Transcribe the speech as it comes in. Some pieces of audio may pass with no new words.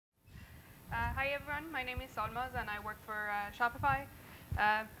Hi everyone, my name is Solmaz and I work for Shopify.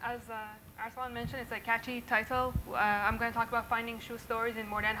 As Arslan mentioned, it's a catchy title. I'm going to talk about finding shoe stores in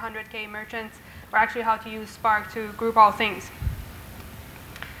more than 100K merchants, or actually how to use Spark to group all things.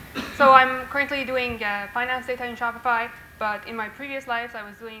 So I'm currently doing finance data in Shopify, but in my previous lives I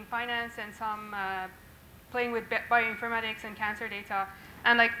was doing finance and some playing with bioinformatics and cancer data.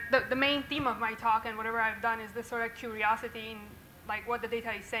 And like the main theme of my talk and whatever I've done is this sort of curiosity in like what the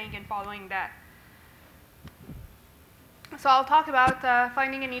data is saying and following that. So I'll talk about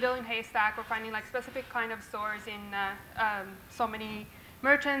finding a needle in haystack or finding like specific kind of stores in so many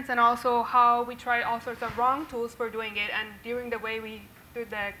merchants, and also how we try all sorts of wrong tools for doing it, and during the way we do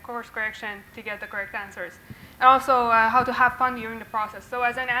the course correction to get the correct answers. And also how to have fun during the process. So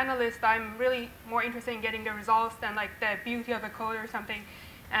as an analyst, I'm really more interested in getting the results than like the beauty of a code or something.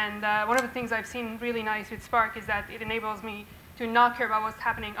 And one of the things I've seen really nice with Spark is that it enables me to not care about what's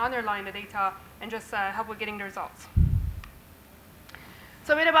happening underlying the data and just help with getting the results.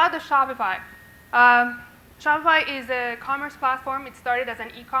 So a bit about the Shopify. Shopify is a commerce platform. It started as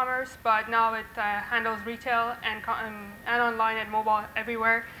an e-commerce, but now it handles retail and online and mobile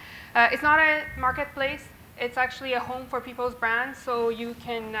everywhere. It's not a marketplace. It's actually a home for people's brands. So you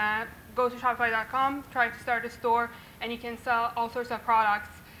can go to Shopify.com, try to start a store, and you can sell all sorts of products.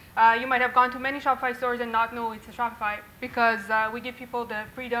 You might have gone to many Shopify stores and not know it's a Shopify, because we give people the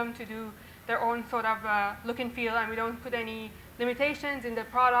freedom to do their own sort of look and feel, and we don't put any limitations in the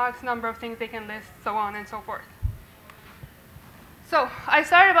products, number of things they can list, so on and so forth. So I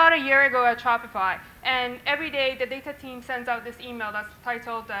started about a year ago at Shopify, and every day the data team sends out this email that's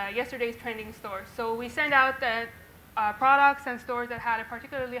titled Yesterday's Trending Stores. So we send out the products and stores that had a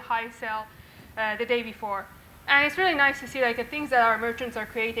particularly high sale the day before. And it's really nice to see like the things that our merchants are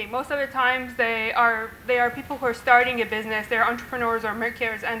creating. Most of the times they are people who are starting a business, they're entrepreneurs or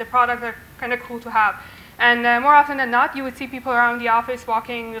makers, and the products are kind of cool to have. And more often than not, you would see people around the office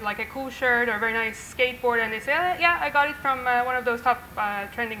walking with like a cool shirt or a very nice skateboard, and they say, yeah, I got it from one of those top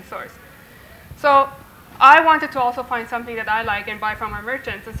trending stores. So I wanted to also find something that I like and buy from our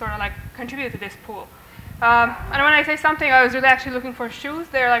merchants and sort of like contribute to this pool. And when I say something, I was really actually looking for shoes.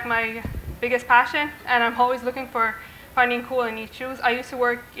 They're like my biggest passion, and I'm always looking for finding cool and neat shoes. I used to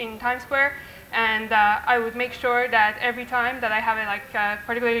work in Times Square, and I would make sure that every time that I have a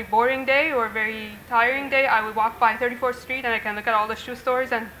particularly boring day or very tiring day, I would walk by 34th Street and I can look at all the shoe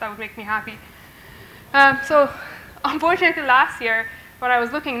stores, and that would make me happy. So unfortunately last year, when I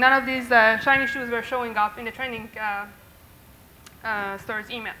was looking, none of these shiny shoes were showing up in the trending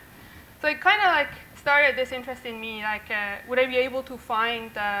stores email. So it kind of like started this interest in me, like would I be able to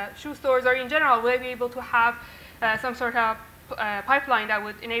find shoe stores, or in general, would I be able to have some sort of pipeline that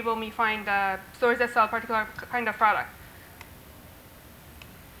would enable me find stores that sell a particular kind of product.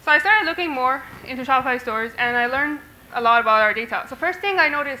 So I started looking more into Shopify stores, and I learned a lot about our data. So first thing I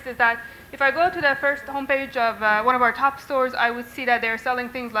noticed is that if I go to the first homepage of one of our top stores, I would see that they're selling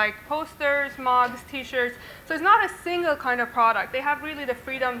things like posters, mugs, t-shirts. So it's not a single kind of product. They have really the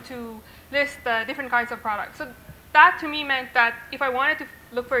freedom to list different kinds of products. So that to me meant that if I wanted to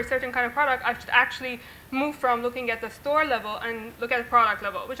look for a certain kind of product, I should actually move from looking at the store level and look at the product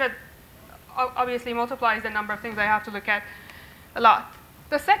level, which obviously multiplies the number of things I have to look at a lot.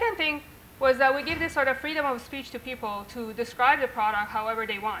 The second thing was that we give this sort of freedom of speech to people to describe the product however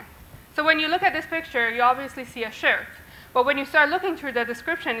they want. So when you look at this picture, you obviously see a shirt. But when you start looking through the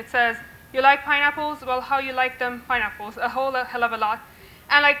description, it says, you like pineapples? Well, how you like them? Pineapples, a whole hell of a lot.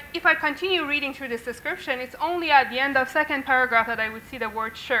 And like, if I continue reading through this description, it's only at the end of second paragraph that I would see the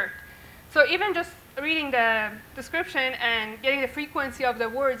word shirt. So even just reading the description and getting the frequency of the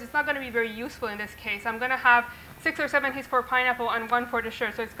words, it's not going to be very useful in this case. I'm going to have 6 or 7 hits for pineapple and 1 for the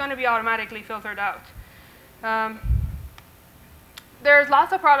shirt, so it's going to be automatically filtered out. There's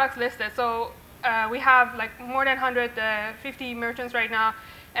lots of products listed. So we have like more than 150 merchants right now,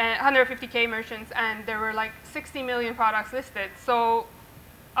 and 150K merchants, and there were like 60 million products listed. So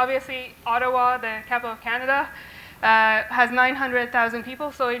obviously, Ottawa, the capital of Canada, has 900,000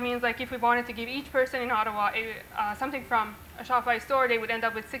 people. So it means like if we wanted to give each person in Ottawa something from a Shopify store, they would end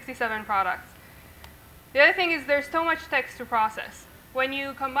up with 67 products. The other thing is there's so much text to process. When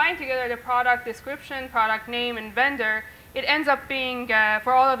you combine together the product description, product name, and vendor, it ends up being,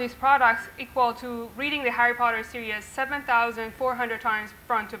 for all of these products, equal to reading the Harry Potter series 7,400 times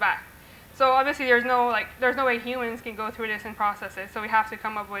front to back. So obviously there's no way humans can go through this and process it. So we have to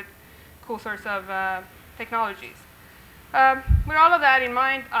come up with cool sorts of technologies. With all of that in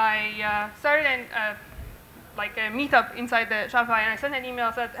mind, I started a meetup inside the Shopify, and I sent an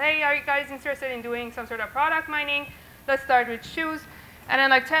email that said, hey, are you guys interested in doing some sort of product mining? Let's start with shoes. And then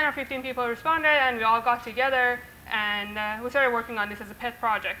like 10 or 15 people responded, and we all got together, and we started working on this as a pet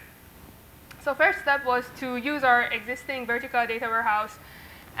project. So first step was to use our existing Vertica data warehouse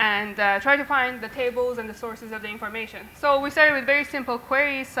and try to find the tables and the sources of the information. So we started with very simple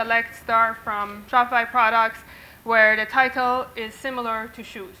queries, select star from Shopify products, where the title is similar to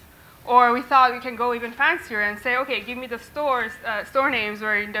shoes. Or we thought we can go even fancier and say, OK, give me the store names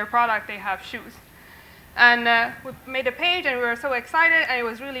where in their product they have shoes. And we made a page, and we were so excited, and it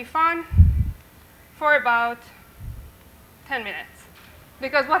was really fun for about 10 minutes.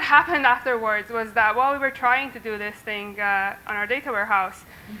 Because what happened afterwards was that while we were trying to do this thing on our data warehouse,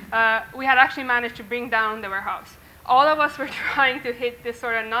 we had actually managed to bring down the warehouse. All of us were trying to hit this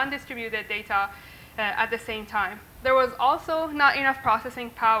sort of non-distributed data at the same time. There was also not enough processing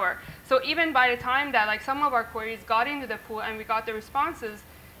power. So even by the time that like some of our queries got into the pool and we got the responses,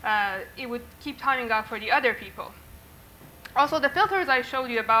 it would keep timing out for the other people. Also, the filters I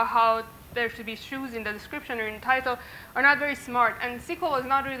showed you about how there should be shoes in the description or in the title are not very smart. And SQL is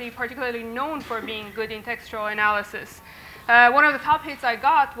not really particularly known for being good in textual analysis. One of the top hits I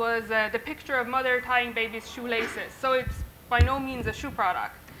got was the picture of mother tying baby's shoelaces. So it's by no means a shoe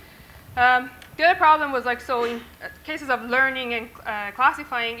product. The other problem was like, so in cases of learning and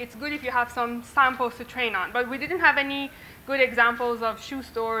classifying, it's good if you have some samples to train on. But we didn't have any good examples of shoe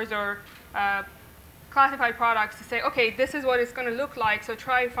stores or classified products to say, OK, this is what it's going to look like, so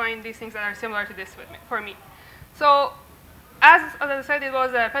try to find these things that are similar to this for me. So as I said, it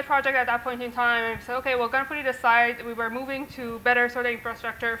was a pet project at that point in time. And we said, OK, we're going to put it aside. We were moving to better sort of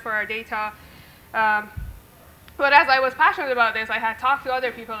infrastructure for our data. But as I was passionate about this, I had talked to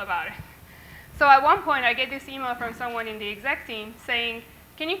other people about it. So at one point, I get this email from someone in the exec team saying,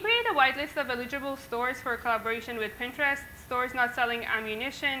 can you create a whitelist of eligible stores for collaboration with Pinterest, stores not selling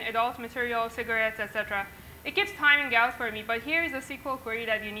ammunition, adult material, cigarettes, etc.? It keeps timing out for me, but here is a SQL query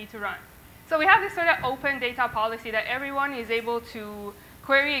that you need to run. So we have this sort of open data policy that everyone is able to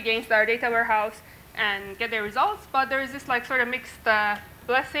query against our data warehouse and get their results, but there is this like sort of mixed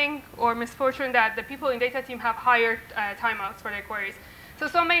blessing or misfortune that the people in data team have higher timeouts for their queries.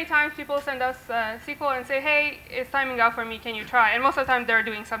 So many times people send us SQL and say, hey, it's timing out for me, can you try? And most of the time, they're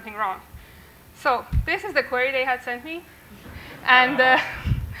doing something wrong. So this is the query they had sent me. And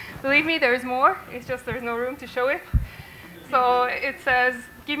believe me, there's more. It's just there's no room to show it. So it says,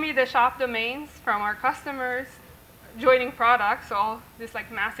 give me the shop domains from our customers joining products, so all these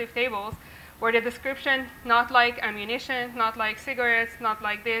like massive tables, where the description, not like ammunition, not like cigarettes, not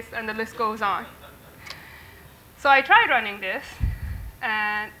like this, and the list goes on. So I tried running this.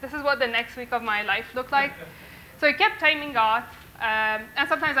 And this is what the next week of my life looked like. So it kept timing out. And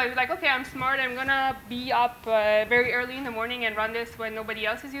sometimes I was like, OK, I'm smart. I'm going to be up very early in the morning and run this when nobody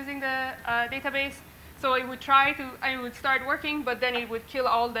else is using the database. So it would I would start working, but then it would kill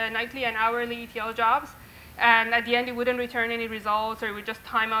all the nightly and hourly ETL jobs. And at the end, it wouldn't return any results, or it would just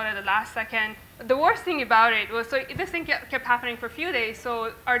time out at the last second. The worst thing about it was, so this thing kept happening for a few days.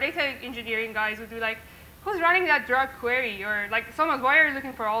 So our data engineering guys would be like, who's running that drug query? Or like, Solmaz, why are you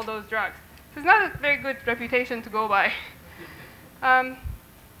looking for all those drugs? So it's not a very good reputation to go by.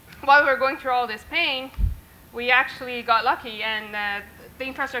 While we were going through all this pain, we actually got lucky, and the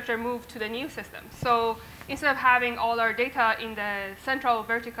infrastructure moved to the new system. So instead of having all our data in the central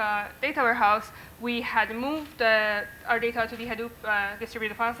Vertica data warehouse, we had moved our data to the Hadoop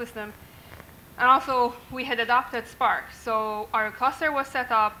distributed file system. And also, we had adopted Spark. So our cluster was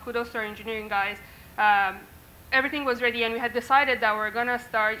set up. Kudos to our engineering guys. Everything was ready, and we had decided that we're going to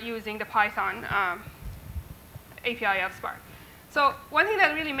start using the Python API of Spark. So one thing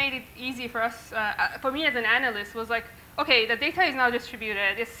that really made it easy for us, for me as an analyst, was like, OK, the data is now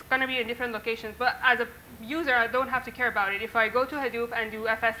distributed. It's going to be in different locations. But as a user, I don't have to care about it. If I go to Hadoop and do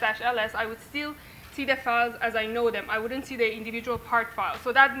fs-ls, I would still see the files as I know them. I wouldn't see the individual part files.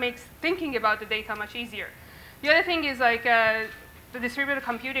 So that makes thinking about the data much easier. The other thing is like, the distributed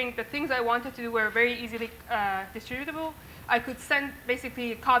computing, the things I wanted to do were very easily distributable. I could send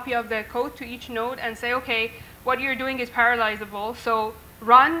basically a copy of the code to each node and say, OK, what you're doing is parallelizable. So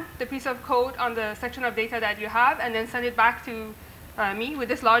run the piece of code on the section of data that you have, and then send it back to me with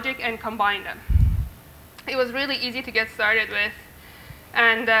this logic and combine them. It was really easy to get started with.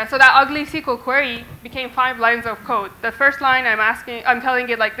 And so that ugly SQL query became 5 lines of code. The first line, I'm telling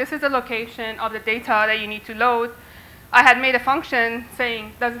it, like, this is the location of the data that you need to load. I had made a function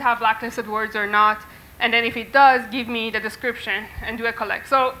saying, does it have blacklisted words or not? And then if it does, give me the description and do a collect.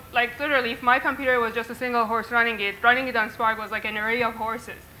 So like literally, if my computer was just a single horse running it on Spark was like an array of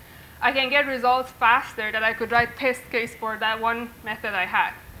horses. I can get results faster that I could write test case for that one method I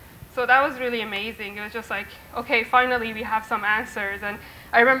had. So that was really amazing. It was just like, OK, finally we have some answers. And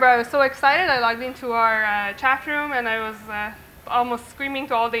I remember I was so excited. I logged into our chat room, and I was almost screaming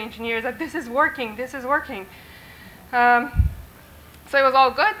to all the engineers that this is working, this is working. So it was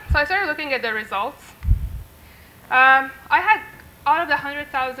all good. So I started looking at the results. I had, out of the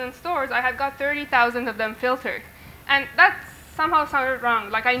 100,000 stores, I had got 30,000 of them filtered. And that somehow sounded wrong.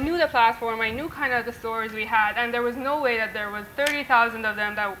 Like, I knew the platform, I knew kind of the stores we had, and there was no way that there was 30,000 of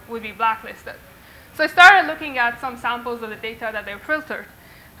them that would be blacklisted. So I started looking at some samples of the data that they filtered.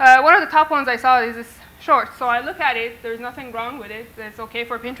 One of the top ones I saw is this short. So I look at it, there's nothing wrong with it. It's OK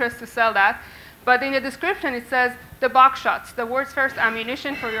for Pinterest to sell that. But in the description, it says the box shots, the world's first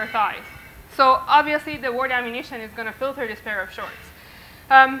ammunition for your thighs. So obviously, the word ammunition is going to filter this pair of shorts.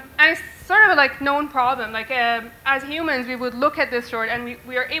 And it's sort of a like known problem. Like as humans, we would look at this short, and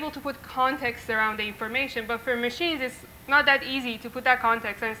we are able to put context around the information. But for machines, it's not that easy to put that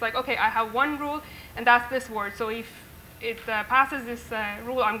context. And it's like, OK, I have one rule, and that's this word. So if it passes this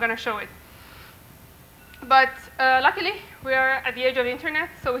rule, I'm going to show it. But luckily, we are at the age of the internet,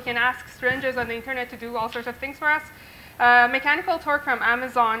 so we can ask strangers on the internet to do all sorts of things for us. Mechanical Turk from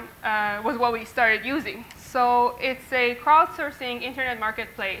Amazon was what we started using. So it's a crowdsourcing internet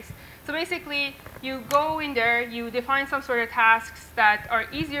marketplace. So basically, you go in there, you define some sort of tasks that are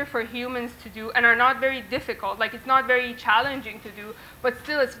easier for humans to do and are not very difficult. Like, it's not very challenging to do, but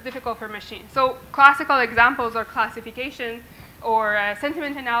still it's difficult for machines. So classical examples are classification or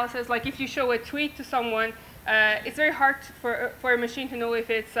sentiment analysis. Like, if you show a tweet to someone, it's very hard for a machine to know if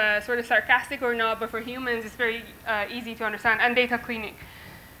it's sort of sarcastic or not, but for humans, it's very easy to understand, and data cleaning.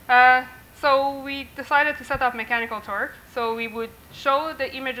 So we decided to set up Mechanical Turk. So we would show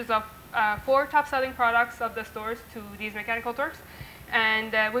the images of 4 top-selling products of the stores to these Mechanical Turks,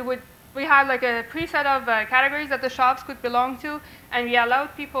 and we had like a preset of categories that the shops could belong to, and we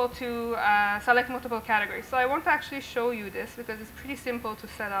allowed people to select multiple categories. So I want to actually show you this because it's pretty simple to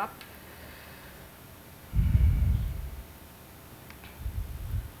set up.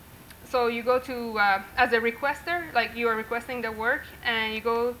 So you go to, as a requester, like you are requesting the work, and you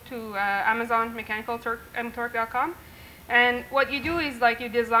go to Amazon mechanicalturk.com. And what you do is like you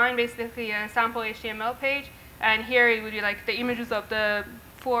design basically a sample HTML page, and here it would be like the images of the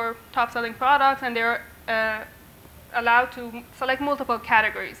 4 top-selling products, and they're allowed to select multiple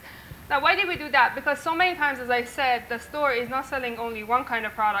categories. Now, why did we do that? Because so many times, as I said, the store is not selling only one kind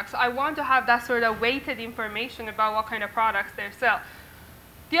of product. So I want to have that sort of weighted information about what kind of products they sell.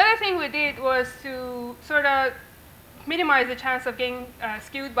 The other thing we did was to sort of minimize the chance of getting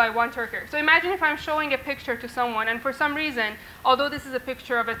skewed by one Turker. So imagine if I'm showing a picture to someone, and for some reason, although this is a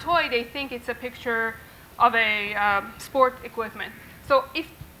picture of a toy, they think it's a picture of a sport equipment. So if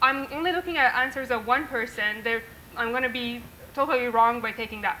I'm only looking at answers of one person, I'm going to be totally wrong by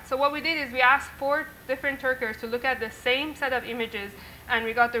taking that. So what we did is we asked 4 different Turkers to look at the same set of images, and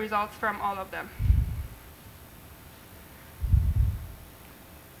we got the results from all of them.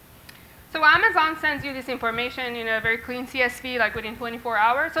 So Amazon sends you this information in a very clean CSV, like within 24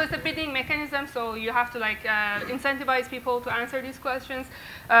 hours. So it's a bidding mechanism, so you have to like incentivize people to answer these questions.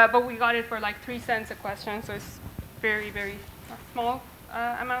 But we got it for like 3 cents a question, so it's very, very small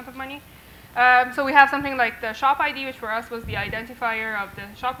amount of money. So we have something like the shop ID, which for us was the identifier of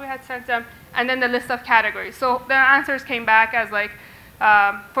the shop we had sent them, and then the list of categories. So the answers came back as like,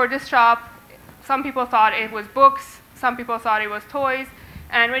 for this shop, some people thought it was books, some people thought it was toys.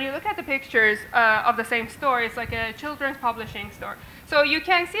 And when you look at the pictures of the same store, it's like a children's publishing store. So you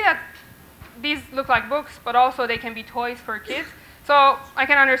can see that these look like books, but also they can be toys for kids. So I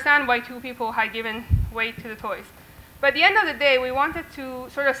can understand why 2 people had given weight to the toys. But at the end of the day, we wanted to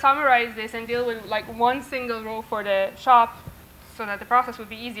sort of summarize this and deal with like one single row for the shop so that the process would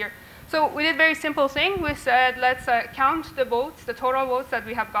be easier. So we did a very simple thing. We said, let's count the votes, the total votes that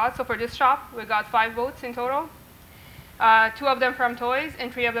we have got. So for this shop, we got 5 votes in total. 2 of them from toys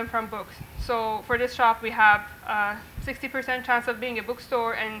and 3 of them from books. So for this shop, we have 60% chance of being a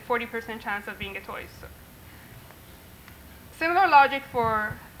bookstore and 40% chance of being a toys store. Similar logic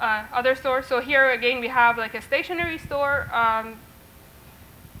for other stores. So here again, we have like a stationery store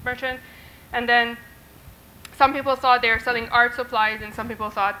merchant, and then some people thought they were selling art supplies, and some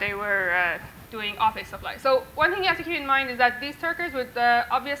people thought they were doing office supplies. So one thing you have to keep in mind is that these Turkers would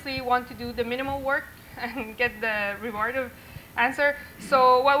obviously want to do the minimal work and get the reward of answer.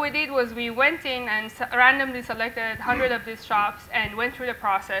 So what we did was we went in and randomly selected 100 of these shops and went through the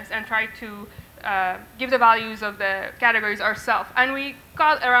process and tried to give the values of the categories ourselves. And we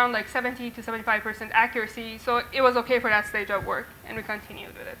got around like 70 to 75% accuracy, so it was OK for that stage of work, and we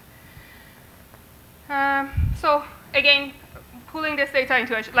continued with it. So again, pulling this data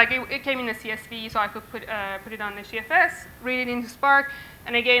into it came in a CSV, so I could put it on the GFS, read it into Spark,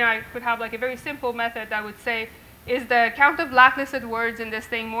 and again I could have like a very simple method that would say, is the count of blacklisted words in this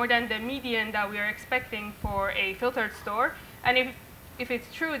thing more than the median that we are expecting for a filtered store? And if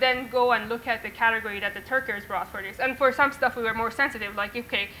it's true, then go and look at the category that the Turkers brought for this. And for some stuff we were more sensitive, like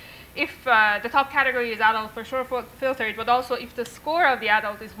okay, if the top category is adult, for sure filter it, but also if the score of the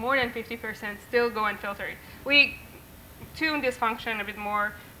adult is more than 50%, still go and filter it. We tuned this function a bit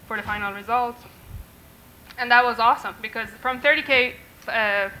more for the final result. And that was awesome, because from 30K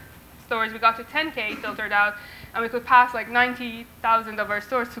stores, we got to 10K filtered out, and we could pass like 90,000 of our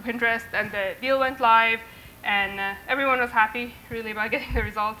stores to Pinterest, and the deal went live, and everyone was happy, really, about getting the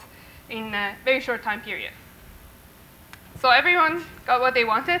results in a very short time period. So everyone got what they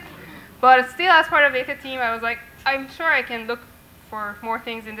wanted, but still, as part of the data team, I was like, I'm sure I can look for more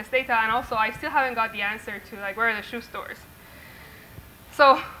things in this data, and also I still haven't got the answer to like where are the shoe stores.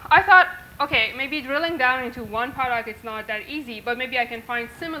 So I thought, okay, maybe drilling down into one product, it's not that easy, but maybe I can find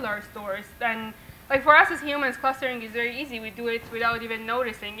similar stores. And like for us as humans, clustering is very easy. We do it without even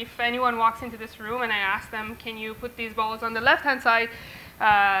noticing. If anyone walks into this room and I ask them, can you put these balls on the left-hand side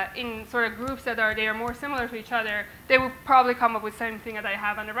in sort of groups that they are more similar to each other, they will probably come up with the same thing that I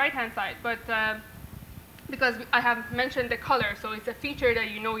have on the right-hand side. But because I have mentioned the color, so it's a feature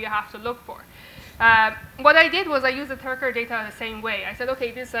that you know you have to look for. What I did was I used the Turker data the same way. I said,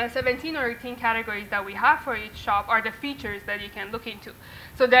 okay, these 17 or 18 categories that we have for each shop are the features that you can look into.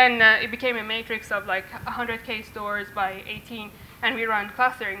 So then it became a matrix of like 100K stores by 18, and we ran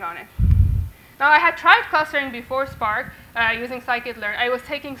clustering on it. Now, I had tried clustering before Spark using scikit-learn. I was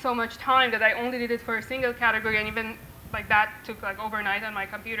taking so much time that I only did it for a single category, and even like that took like overnight on my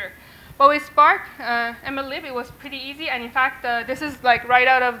computer. But with Spark, MLlib, it was pretty easy. And in fact, this is like right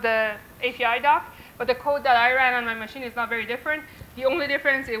out of the API doc. But the code that I ran on my machine is not very different. The only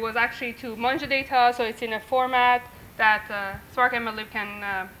difference, it was actually to munge the data, so it's in a format that Spark MLlib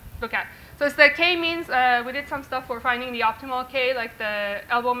can look at. So it's the k-means. We did some stuff for finding the optimal k, like the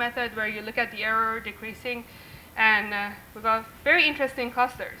elbow method, where you look at the error decreasing. And we got very interesting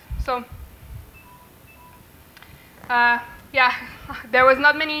clusters. So yeah, there was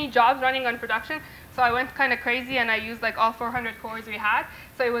not many jobs running on production, so I went kind of crazy and I used like all 400 cores we had.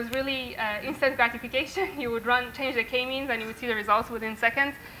 So it was really instant gratification. You would change the k-means, and you would see the results within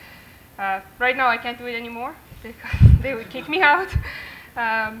seconds. Right now, I can't do it anymore because they would kick me out.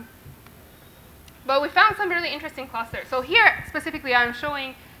 But we found some really interesting clusters. So here, specifically, I'm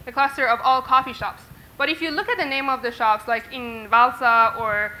showing the cluster of all coffee shops. But if you look at the name of the shops, like in Valsa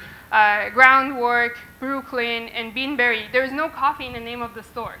or Groundwork, Brooklyn, and Beanberry, there is no coffee in the name of the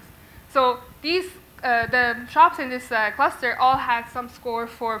stores. So these, the shops in this cluster all had some score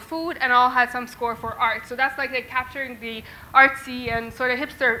for food and all had some score for art. So that's like capturing the artsy and sort of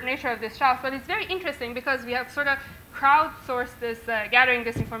hipster nature of this shop. But it's very interesting because we have sort of crowdsourced this, gathering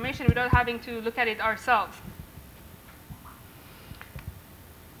this information without having to look at it ourselves.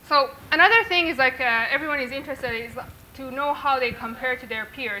 So another thing is like everyone is interested is to know how they compare to their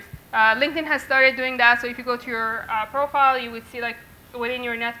peers. LinkedIn has started doing that. So if you go to your profile, you would see like within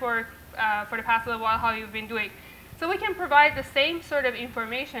your network for the past little while how you've been doing. So we can provide the same sort of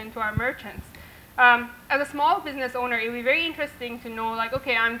information to our merchants. As a small business owner, it would be very interesting to know, like,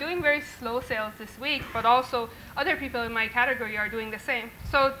 okay, I'm doing very slow sales this week, but also other people in my category are doing the same.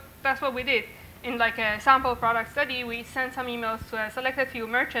 So that's what we did. In like a sample product study, we sent some emails to a selected few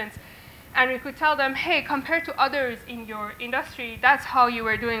merchants, and we could tell them, hey, compared to others in your industry, that's how you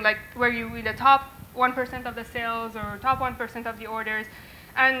were doing. Like, were you in the top 1% of the sales or top 1% of the orders?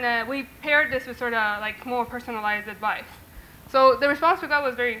 And we paired this with sort of like more personalized advice. So the response we got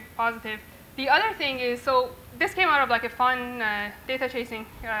was very positive. The other thing is, so this came out of like a fun data chasing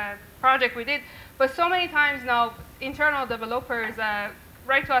project we did, but so many times now internal developers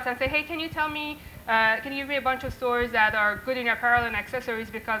write to us and say, hey, can you tell me, can you give me a bunch of stores that are good in apparel and accessories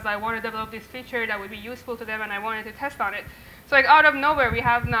because I want to develop this feature that would be useful to them and I wanted to test on it. So like out of nowhere, we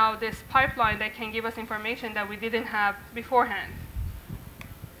have now this pipeline that can give us information that we didn't have beforehand.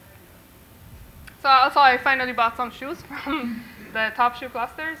 So also I finally bought some shoes from the top shoe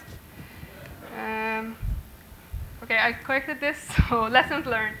clusters. Okay, I corrected this, so lessons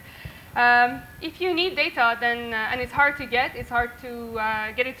learned. If you need data, then, and it's hard to get it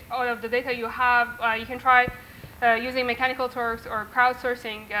out of the data you have, you can try using Mechanical Turks or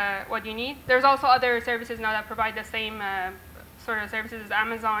crowdsourcing what you need. There's also other services now that provide the same sort of services as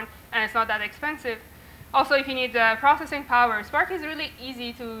Amazon, and it's not that expensive. Also, if you need processing power, Spark is really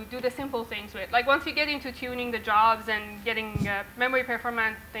easy to do the simple things with. Like once you get into tuning the jobs and getting memory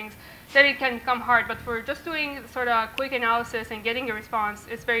performance things, then it can become hard. But for just doing sort of quick analysis and getting a response,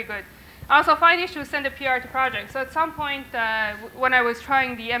 it's very good. I also find issues send a PR to projects. So at some point, when I was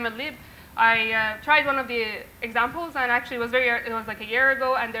trying the MLlib, I tried one of the examples, and actually it was like a year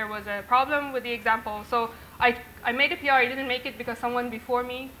ago, and there was a problem with the example. So I made a PR. I didn't make it because someone before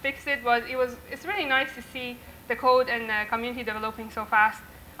me fixed it, but it's really nice to see the code and the community developing so fast.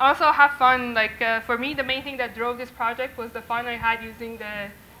 I also have fun. Like for me, the main thing that drove this project was the fun I had using the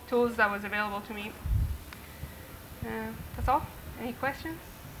tools that was available to me. That's all. Any questions?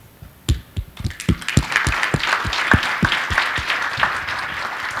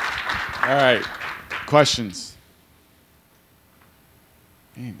 All right, questions?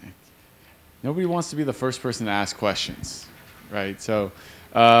 Man, nobody wants to be the first person to ask questions, right? So,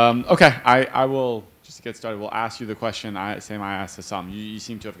 okay, I will, just to get started, we'll ask you the question, same I asked Hassam. You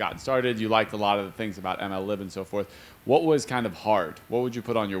seem to have gotten started. You liked a lot of the things about MLlib and so forth. What was kind of hard? What would you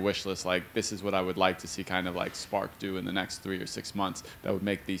put on your wish list? Like, this is what I would like to see kind of like Spark do in the next 3 or 6 months that would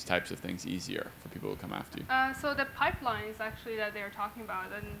make these types of things easier for people who come after you. So the pipelines actually that they were talking about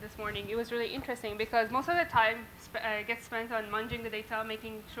this morning, it was really interesting because most of the time gets spent on munging the data,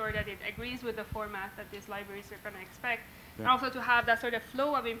 making sure that it agrees with the format that these libraries are going to expect. Yeah. And also to have that sort of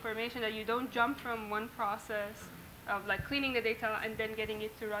flow of information that you don't jump from one process of like cleaning the data and then getting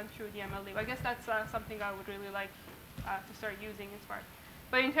it to run through the MLlib. I guess that's something I would really like to start using in Spark.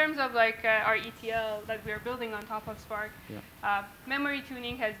 But in terms of like our ETL that we're building on top of Spark, yeah. Memory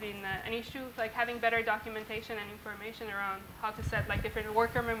tuning has been an issue. Like having better documentation and information around how to set like different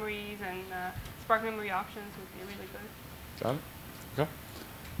worker memories and Spark memory options would be really good. Got it. Okay.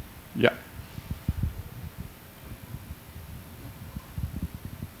 Yeah.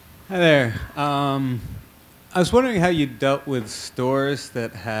 Hi there. I was wondering how you dealt with stores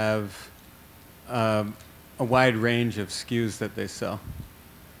that have a wide range of SKUs that they sell.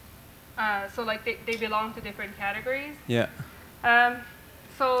 So like they belong to different categories? Yeah.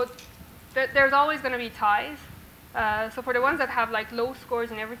 So there's always going to be ties. So for the ones that have like low scores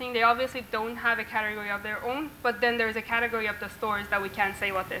and everything, they obviously don't have a category of their own, but then there's a category of the stores that we can't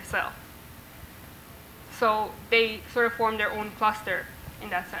say what they sell. So they sort of form their own cluster in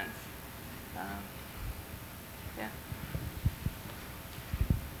that sense. Yeah.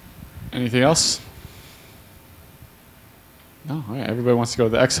 Anything else? No, all right. Everybody wants to go to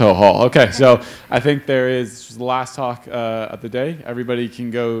the expo hall. Okay, so I think there is the last talk of the day. Everybody can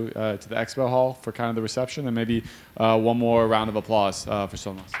go to the expo hall for kind of the reception, and maybe one more round of applause for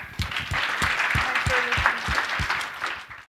Solmaz.